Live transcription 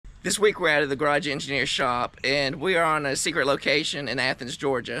This week we're out of the Garage Engineer shop and we are on a secret location in Athens,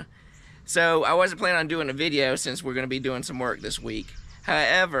 Georgia. So I wasn't planning on doing a video since we're going to be doing some work this week.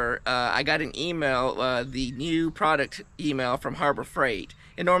 However, I got an email, the new product email from Harbor Freight.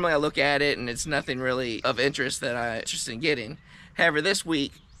 And normally I look at it and it's nothing really of interest that I'm interested in getting. However, this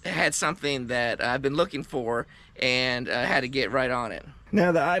week it had something that I've been looking for and had to get right on it.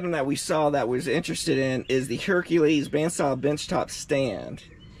 Now the item that we saw that was interested in is the Hercules bandsaw benchtop stand.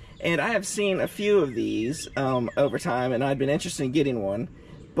 And I have seen a few of these over time, and I'd been interested in getting one,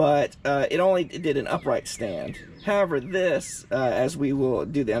 but it only did an upright stand. However, this, as we will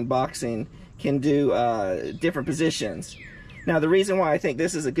do the unboxing, can do different positions. Now, the reason why I think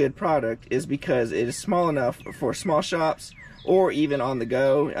this is a good product is because it is small enough for small shops or even on the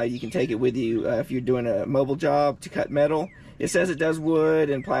go. You can take it with you if you're doing a mobile job to cut metal. It says it does wood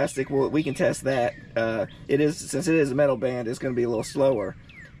and plastic. Well, we can test that. Since it is a metal band, it's going to be a little slower.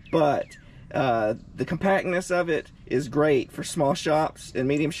 But the compactness of it is great for small shops and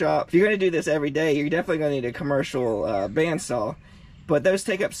medium shops. If you're going to do this every day, you're definitely going to need a commercial bandsaw. But those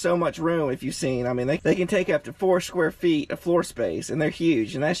take up so much room, if you've seen. I mean, they can take up to 4 square feet of floor space, and they're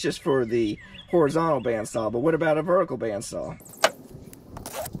huge. And that's just for the horizontal bandsaw. But what about a vertical bandsaw?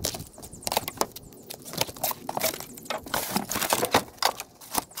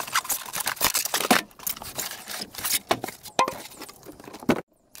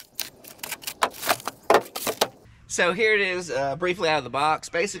 So here it is, briefly out of the box.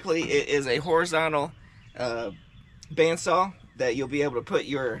 Basically, it is a horizontal bandsaw that you'll be able to put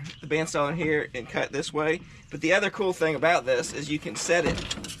the bandsaw in here and cut this way. But the other cool thing about this is you can set it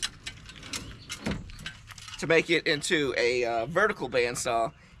to make it into a vertical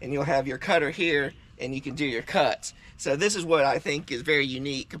bandsaw, and you'll have your cutter here and you can do your cuts. So this is what I think is very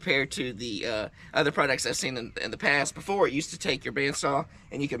unique compared to the other products I've seen in the past. Before, it used to take your bandsaw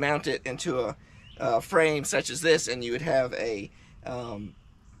and you could mount it into a frame such as this, and you would have a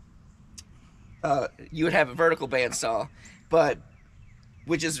vertical bandsaw,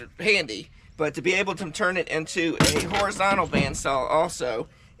 which is handy. But to be able to turn it into a horizontal bandsaw also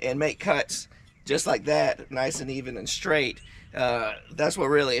and make cuts just like that, nice and even and straight, that's what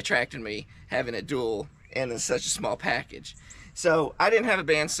really attracted me, having it dual and in such a small package. So I didn't have a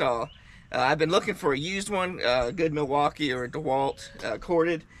bandsaw. I've been looking for a used one, a good Milwaukee or a DeWalt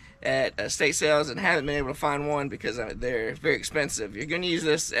corded, at estate sales, and haven't been able to find one because they're very expensive. If you're going to use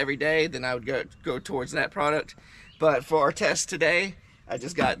this every day, then I would go towards that product. But for our test today, I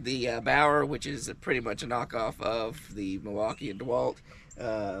just got the Bauer, which is pretty much a knockoff of the Milwaukee and DeWalt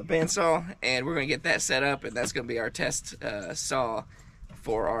bandsaw, and we're going to get that set up, and that's going to be our test saw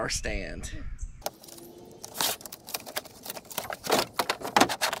for our stand.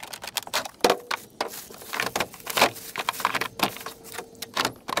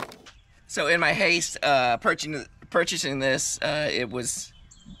 So in my haste purchasing this, it was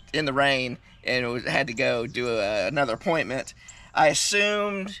in the rain and had to go do another appointment. I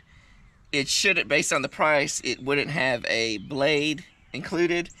assumed it shouldn't, based on the price, it wouldn't have a blade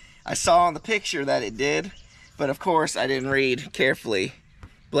included. I saw on the picture that it did, but of course I didn't read carefully.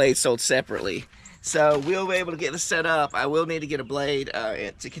 Blades sold separately. So we'll be able to get this set up. I will need to get a blade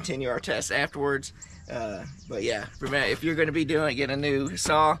to continue our test afterwards. But yeah, remember, if you're going to be getting a new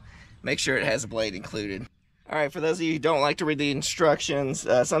saw, make sure it has a blade included. Alright, for those of you who don't like to read the instructions,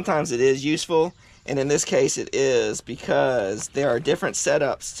 sometimes it is useful, and in this case it is, because there are different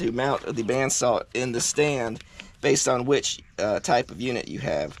setups to mount the bandsaw in the stand based on which type of unit you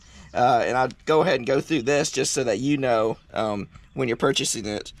have. And I'll go ahead and go through this just so that you know when you're purchasing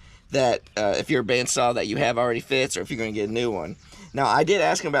it that if your bandsaw that you have already fits or if you're going to get a new one. Now, I did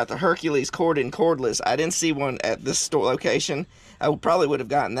ask him about the Hercules corded and cordless. I didn't see one at this store location. I probably would have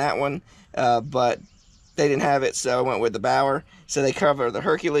gotten that one, but they didn't have it, so I went with the Bauer. So they cover the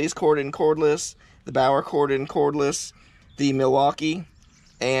Hercules corded and cordless, the Bauer corded and cordless, the Milwaukee,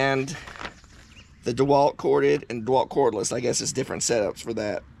 and the DeWalt corded and DeWalt cordless. I guess it's different setups for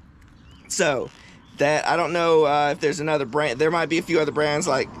that. So that, I don't know if there's another brand. There might be a few other brands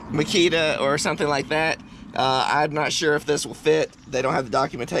like Makita or something like that. I'm not sure if this will fit. They don't have the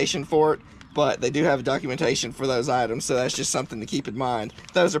documentation for it, but they do have documentation for those items, so that's just something to keep in mind.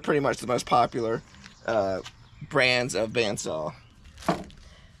 Those are pretty much the most popular brands of bandsaw.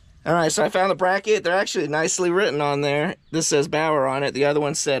 Alright, so I found the bracket. They're actually nicely written on there. This says Bauer on it. The other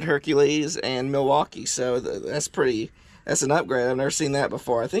one said Hercules and Milwaukee, so that's an upgrade. I've never seen that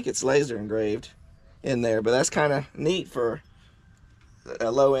before. I think it's laser engraved in there, but that's kind of neat for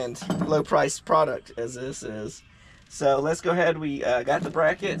a low-end, low-price product as this is. So let's go ahead. We got the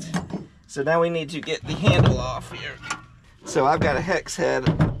bracket. So now we need to get the handle off here. So I've got a hex head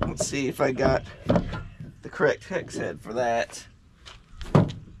Let's see if I got the correct hex head for that. I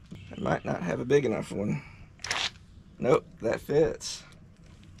might not have a big enough one. Nope, that fits.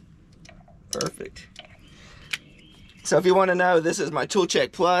 Perfect. So if you want to know, this is my Tool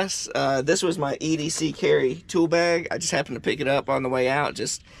Check Plus. This was my EDC carry tool bag. I just happened to pick it up on the way out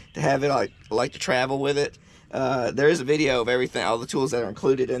just to have it. I like to travel with it. There is a video of everything, all the tools that are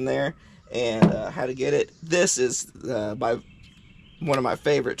included in there, and how to get it. This is by one of my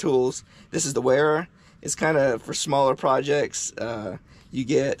favorite tools. This is the Wearer. It's kind of for smaller projects. You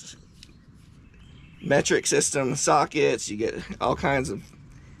get metric system sockets, you get all kinds of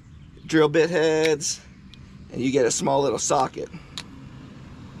drill bit heads, and you get a small little socket.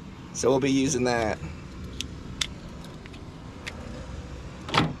 So we'll be using that.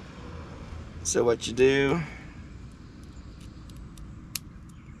 So what you do,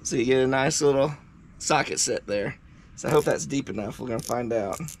 so you get a nice little socket set there. So I hope that's deep enough. We're gonna find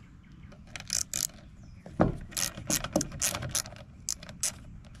out.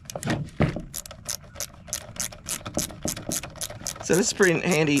 So this is a pretty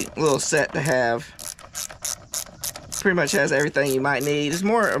handy little set to have. Pretty much has everything you might need. It's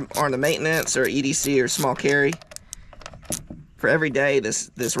more on the maintenance or EDC or small carry. For every day,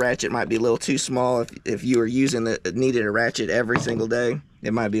 this ratchet might be a little too small. If you were using needed a ratchet every single day,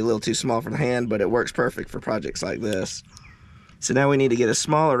 it might be a little too small for the hand, but it works perfect for projects like this. So now we need to get a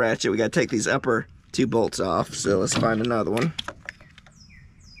smaller ratchet. We got to take these upper two bolts off. So let's find another one.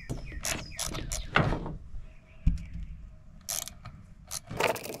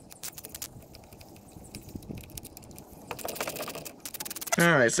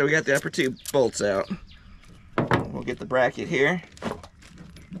 Alright, so we got the upper two bolts out. We'll get the bracket here.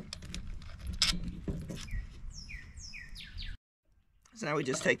 So now we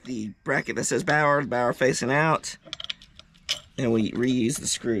just take the bracket that says Bauer facing out, and we reuse the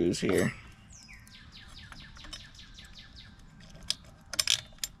screws here.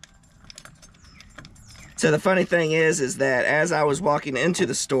 So the funny thing is that as I was walking into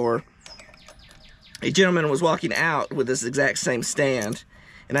the store, a gentleman was walking out with this exact same stand,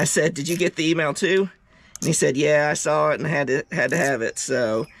 and I said, "Did you get the email too?" And he said, "Yeah, I saw it and had to have it."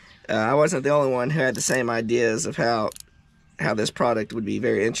 So I wasn't the only one who had the same ideas of how this product would be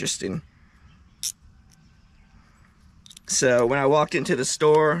very interesting. So when I walked into the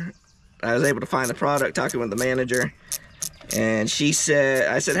store, I was able to find the product, talking with the manager, and she said,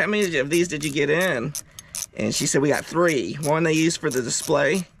 I said, "How many of these did you get in?" And she said, "We got 3. One they used for the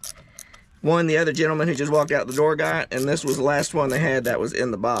display, one the other gentleman who just walked out the door got, and this was the last one they had that was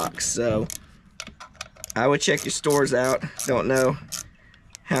in the box." So I would check your stores out. Don't know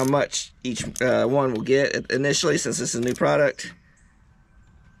how much each one will get initially, since this is a new product,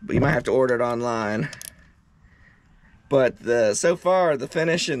 but you might have to order it online. But so far the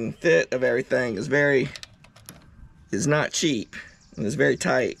finish and fit of everything is not cheap, and it's very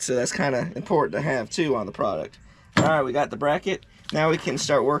tight, so that's kind of important to have too on the product. Alright, we got the bracket. Now we can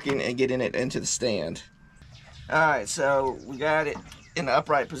start working and getting it into the stand. Alright, so we got it in the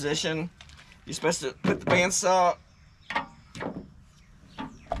upright position. You're supposed to put the bandsaw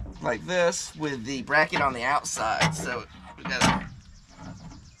like this with the bracket on the outside. So we got,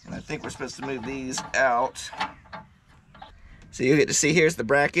 and I think we're supposed to move these out. So you get to see, here's the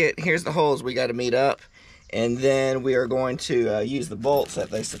bracket, here's the holes we got to meet up, and then we are going to use the bolts that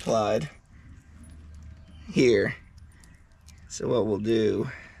they supplied here. So what we'll do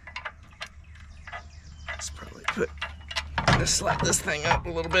is probably just slap this thing up a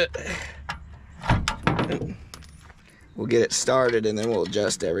little bit. We'll get it started and then we'll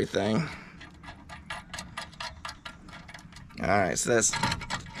adjust everything. Alright, so that's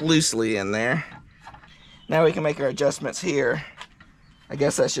loosely in there. Now we can make our adjustments here. I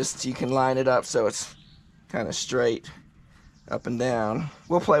guess that's just, you can line it up so it's kind of straight up and down.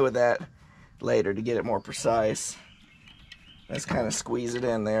 We'll play with that later to get it more precise. Let's kind of squeeze it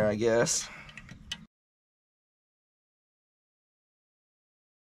in there, I guess.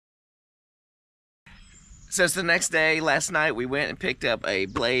 So it's the next day. Last night we went and picked up a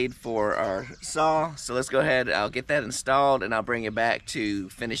blade for our saw. So let's go ahead, I'll get that installed and I'll bring it back to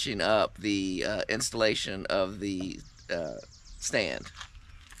finishing up the installation of the stand.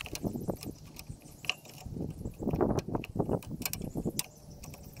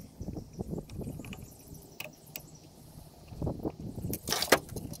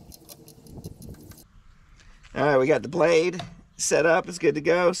 Alright, we got the blade set up, it's good to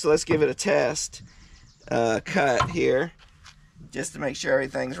go, so let's give it a test cut here, just to make sure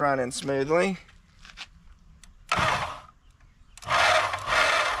everything's running smoothly.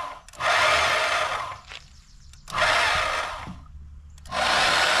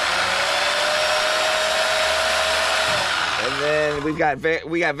 then we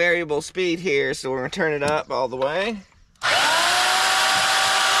got variable speed here, so we're gonna turn it up all the way.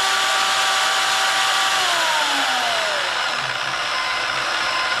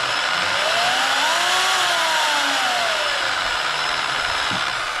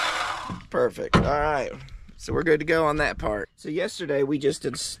 Perfect. All right, so we're good to go on that part. So yesterday we just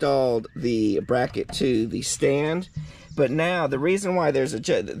installed the bracket to the stand, but now the reason why there's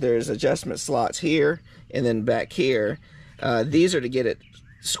adjustment slots here and then back here, these are to get it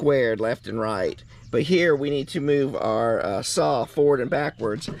squared left and right. But here we need to move our saw forward and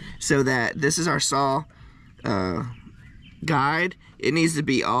backwards, so that this is our saw guide. It needs to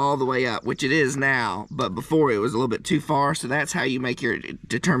be all the way up, which it is now, but before it was a little bit too far. So that's how you make your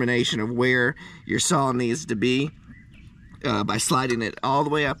determination of where your saw needs to be, by sliding it all the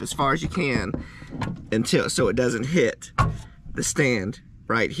way up as far as you can so it doesn't hit the stand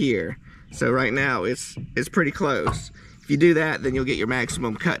right here. So right now it's pretty close. If you do that, then you'll get your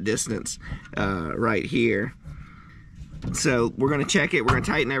maximum cut distance right here. So we're going to check it. We're going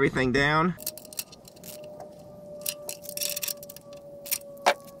to tighten everything down.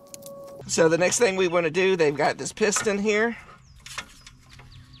 So the next thing we want to do, they've got this piston here.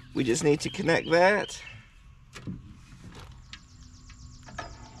 We just need to connect that.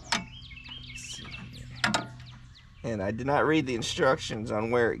 And I did not read the instructions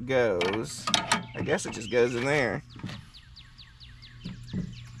on where it goes. I guess it just goes in there.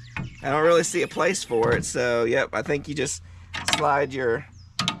 I don't really see a place for it, so yep, I think you just slide your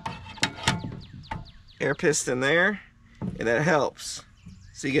air piston there, and that helps.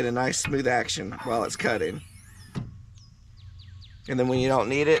 So you get a nice smooth action while it's cutting. And then when you don't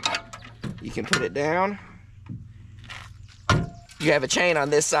need it, you can put it down. You have a chain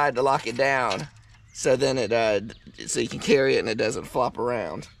on this side to lock it down, so then so you can carry it and it doesn't flop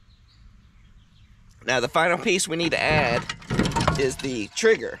around. Now the final piece we need to add is the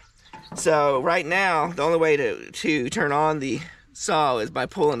trigger. So right now, the only way to turn on the saw is by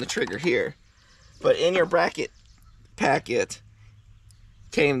pulling the trigger here. But in your bracket packet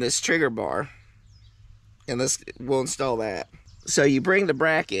came this trigger bar, and we'll install that. So you bring the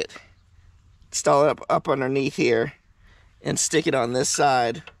bracket, install it up underneath here, and stick it on this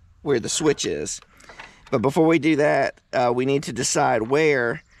side where the switch is. But before we do that, we need to decide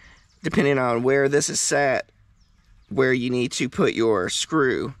where, depending on where this is set, where you need to put your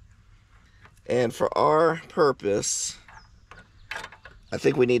screw. And for our purpose, I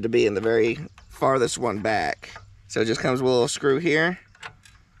think we need to be in the very farthest one back. So it just comes with a little screw here.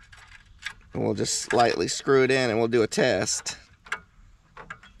 And we'll just lightly screw it in and we'll do a test.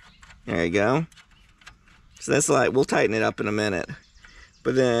 There you go. So that's like, we'll tighten it up in a minute.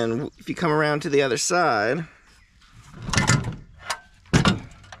 But then if you come around to the other side,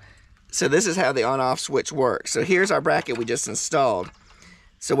 so this is how the on-off switch works. So here's our bracket we just installed.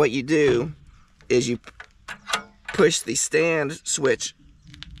 So what you do is you push the stand switch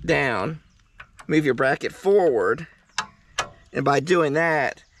down, move your bracket forward, and by doing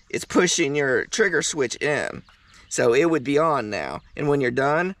that, it's pushing your trigger switch in. So it would be on now. And when you're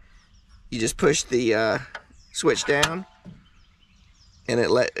done, you just push the switch down, and it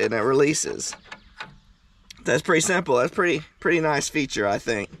releases. That's pretty simple. That's pretty nice feature, I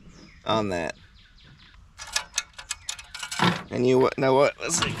think, on that. And you know what?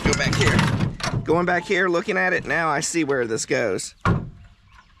 Let's see, go back here. Going back here, looking at it, now I see where this goes.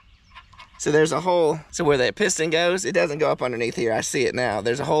 So there's a hole. So where the piston goes, it doesn't go up underneath here. I see it now.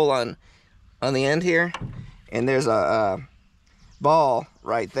 There's a hole on the end here, and there's a ball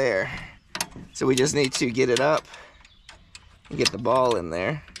right there. So we just need to get it up and get the ball in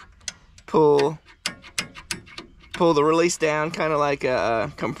there. Pull the release down, kind of like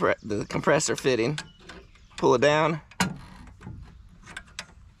the compressor fitting. Pull it down.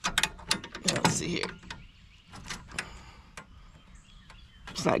 Let's see here.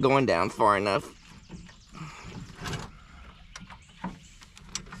 It's not going down far enough.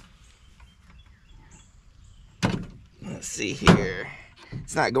 Let's see here.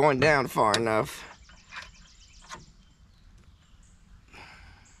 It's not going down far enough.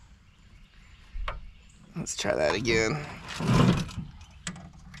 Let's try that again.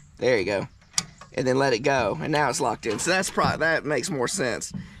 There you go. And then let it go. And now it's locked in. So that makes more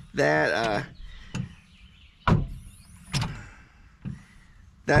sense. That's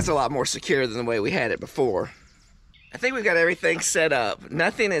a lot more secure than the way we had it before. I think we've got everything set up.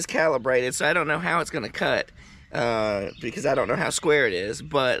 Nothing is calibrated, so I don't know how it's going to cut because I don't know how square it is.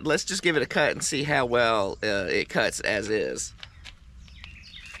 But let's just give it a cut and see how well it cuts as is.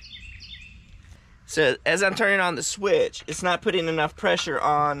 So as I'm turning on the switch, it's not putting enough pressure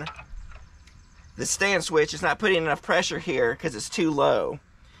on the stand switch is not putting enough pressure here because it's too low.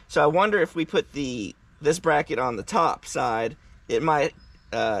 So I wonder if we put this bracket on the top side, it might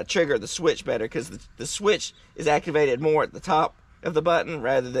trigger the switch better, because the switch is activated more at the top of the button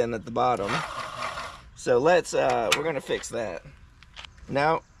rather than at the bottom. So let's we're gonna fix that.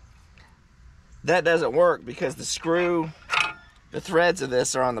 Now that doesn't work because the threads of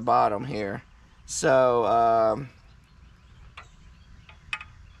this are on the bottom here. So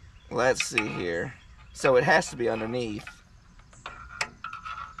let's see here. So it has to be underneath.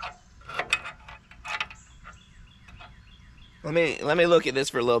 Let me look at this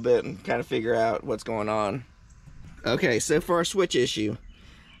for a little bit and kind of figure out what's going on. Okay, so for our switch issue,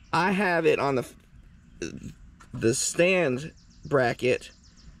 I have it on the stand bracket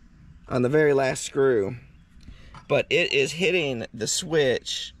on the very last screw, but it is hitting the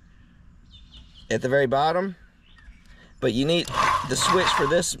switch at the very bottom. But you need the switch for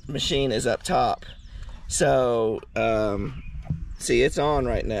this machine is up top. So see, it's on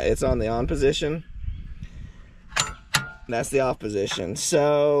right now. It's on the on position. That's the off position.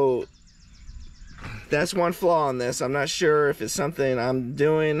 So that's one flaw in this. I'm not sure if it's something I'm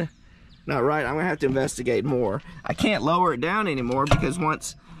doing not right. I'm gonna have to investigate more. I can't lower it down anymore because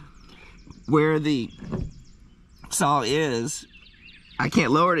once where the saw is, I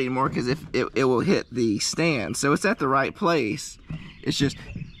can't lower it anymore because if it will hit the stand. So it's at the right place. It's just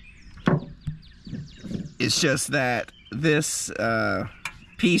that this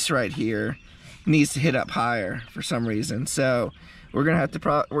piece right here needs to hit up higher for some reason. So we're gonna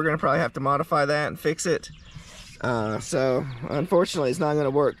probably have to modify that and fix it. So unfortunately, it's not gonna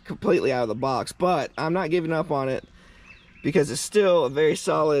work completely out of the box, but I'm not giving up on it because it's still a very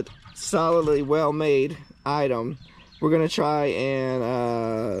solidly well-made item. We're gonna try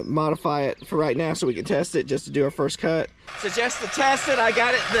and modify it for right now so we can test it, just to do our first cut. So just to test it, I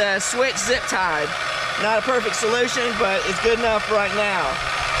got the switch zip tied. Not a perfect solution, but it's good enough right now.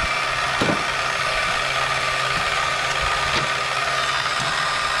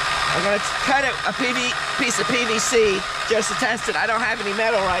 I'm gonna cut a piece of PVC just to test it. I don't have any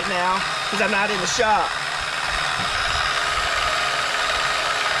metal right now because I'm not in the shop.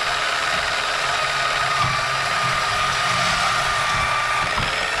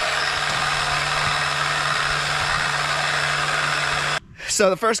 So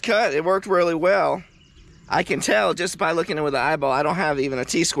the first cut, it worked really well. I can tell just by looking in with the eyeball, I don't have even a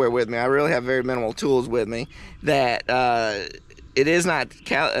T-square with me. I really have very minimal tools with me, that it is not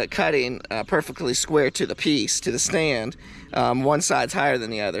cutting perfectly square to the piece, to the stand. One side's higher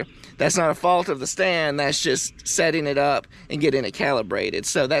than the other. That's not a fault of the stand, that's just setting it up and getting it calibrated.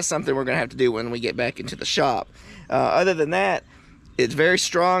 So that's something we're gonna have to do when we get back into the shop. Other than that, it's very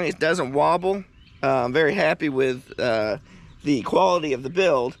strong, it doesn't wobble. I'm very happy with the quality of the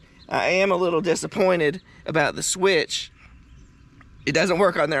build. I am a little disappointed about the switch. It doesn't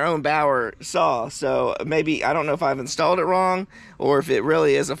work on their own Bauer saw, so maybe, I don't know if I've installed it wrong or if it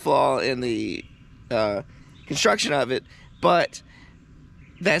really is a flaw in the construction of it, but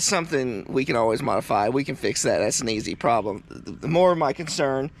that's something we can always modify. We can fix that. That's an easy problem. The more of my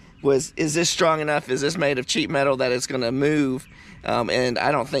concern was, is this strong enough? Is this made of cheap metal that it's going to move? And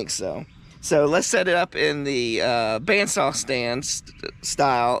I don't think so. So let's set it up in the bandsaw stand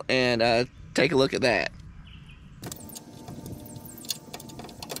style and take a look at that.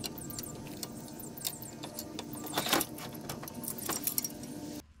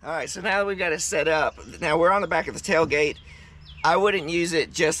 Alright, so now that we've got it set up, now we're on the back of the tailgate. I wouldn't use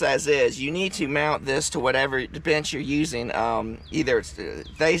it just as is. You need to mount this to whatever bench you're using. Either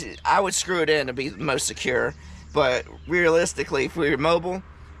I would screw it in to be the most secure, but realistically, if we were mobile,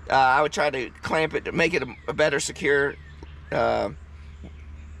 I would try to clamp it to make it a better secure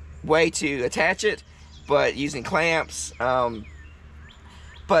way to attach it, but using clamps.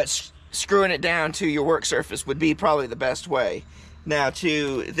 But screwing it down to your work surface would be probably the best way. Now,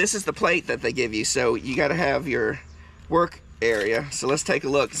 this is the plate that they give you, so you got to have your work area. So let's take a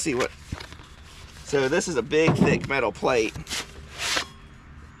look and see what. So this is a big, thick metal plate,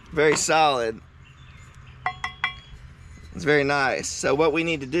 very solid. It's very nice. So what we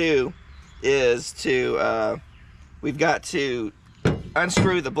need to do is we've got to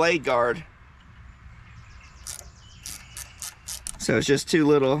unscrew the blade guard. So it's just two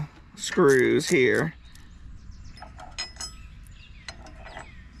little screws here.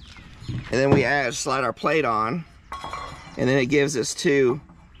 And then we slide our plate on, and then it gives us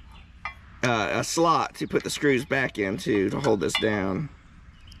a slot to put the screws back into to hold this down.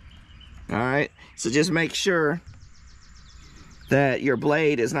 Alright, so just make sure that your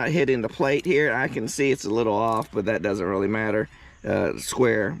blade is not hitting the plate here. I can see it's a little off, but that doesn't really matter.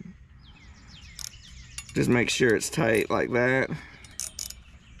 Square. Just make sure it's tight like that.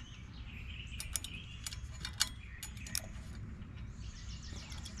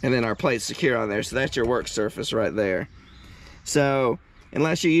 And then our plate's secure on there, so that's your work surface right there. So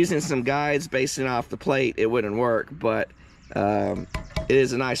unless you're using some guides basing off the plate, it wouldn't work, but it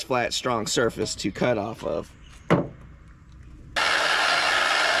is a nice flat strong surface to cut off of. I'm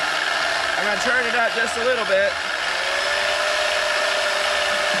gonna turn it up just a little bit.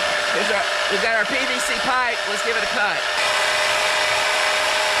 We've got our PVC pipe, let's give it a cut.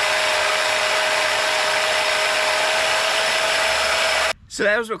 So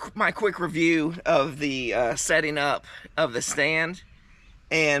that was my quick review of the setting up of the stand,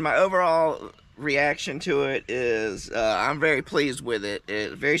 and my overall reaction to it is I'm very pleased with it.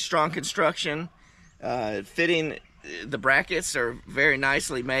 It's very strong construction. Fitting, the brackets are very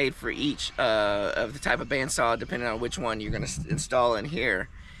nicely made for each of the type of bandsaw, depending on which one you're going to install in here.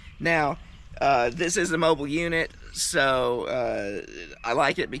 Now, this is a mobile unit, so I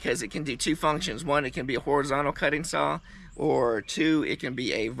like it because it can do two functions. One, it can be a horizontal cutting saw, or two, it can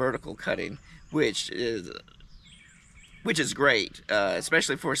be a vertical cutting, which is great,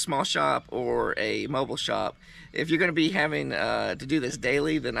 especially for a small shop or a mobile shop. If you're going to be having to do this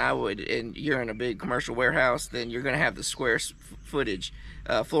daily, then I would, and you're in a big commercial warehouse, then you're going to have the square footage,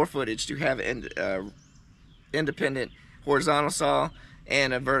 floor footage to have an independent horizontal saw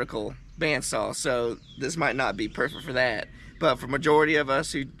and a vertical bandsaw. So this might not be perfect for that, but for majority of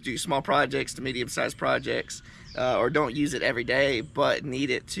us who do small projects to medium-sized projects, or don't use it every day but need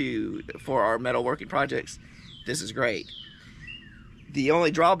it for our metalworking projects, this is great. The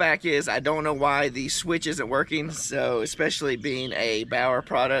only drawback is I don't know why the switch isn't working, so especially being a Bauer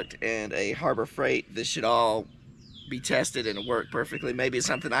product and a Harbor Freight, this should all be tested and work perfectly. Maybe it's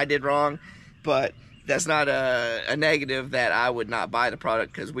something I did wrong, but that's not a negative that I would not buy the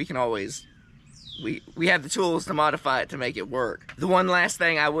product, because we can always we have the tools to modify it to make it work. The one last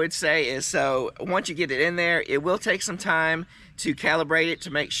thing I would say is, so once you get it in there, it will take some time to calibrate it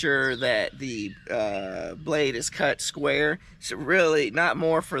to make sure that the blade is cut square. So really not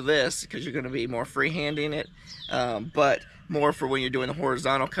more for this, because you're going to be more freehanding it, but more for when you're doing the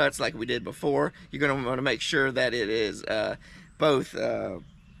horizontal cuts like we did before. You're going to want to make sure that it is both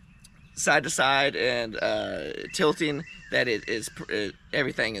side to side and tilting, that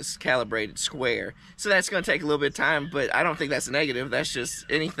everything is calibrated square. So that's going to take a little bit of time, but I don't think that's a negative. That's just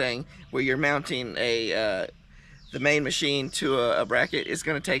anything where you're mounting the main machine to a bracket is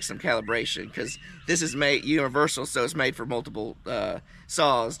going to take some calibration, because this is made universal, so it's made for multiple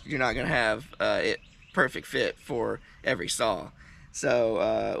saws. You're not going to have it perfect fit for every saw.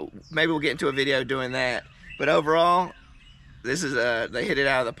 So maybe we'll get into a video doing that. But overall, this is they hit it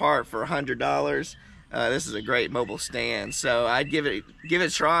out of the park for $100. This is a great mobile stand, so I'd give it a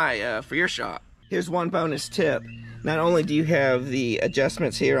try for your shop. Here's one bonus tip. Not only do you have the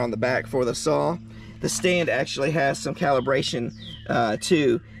adjustments here on the back for the saw, the stand actually has some calibration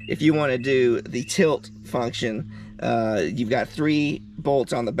too. If you want to do the tilt function, you've got 3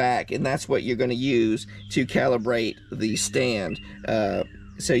 bolts on the back, and that's what you're going to use to calibrate the stand.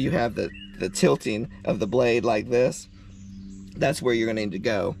 So you have the tilting of the blade like this. That's where you're going to need to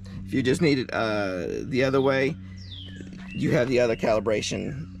go. If you just need it the other way, you have the other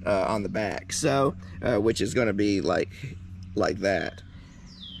calibration on the back, so which is going to be like that.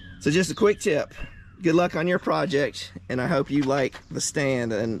 So just a quick tip. Good luck on your project, and I hope you like the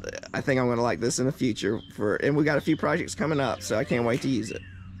stand, and I think I'm going to like this in the future. And we got a few projects coming up, so I can't wait to use it.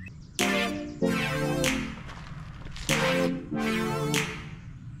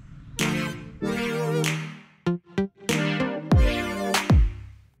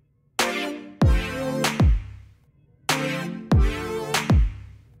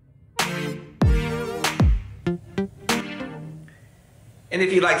 And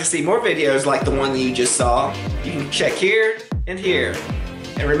if you'd like to see more videos like the one that you just saw, you can check here and here.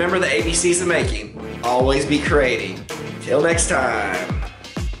 And remember the ABCs of making. Always be creating. Till next time.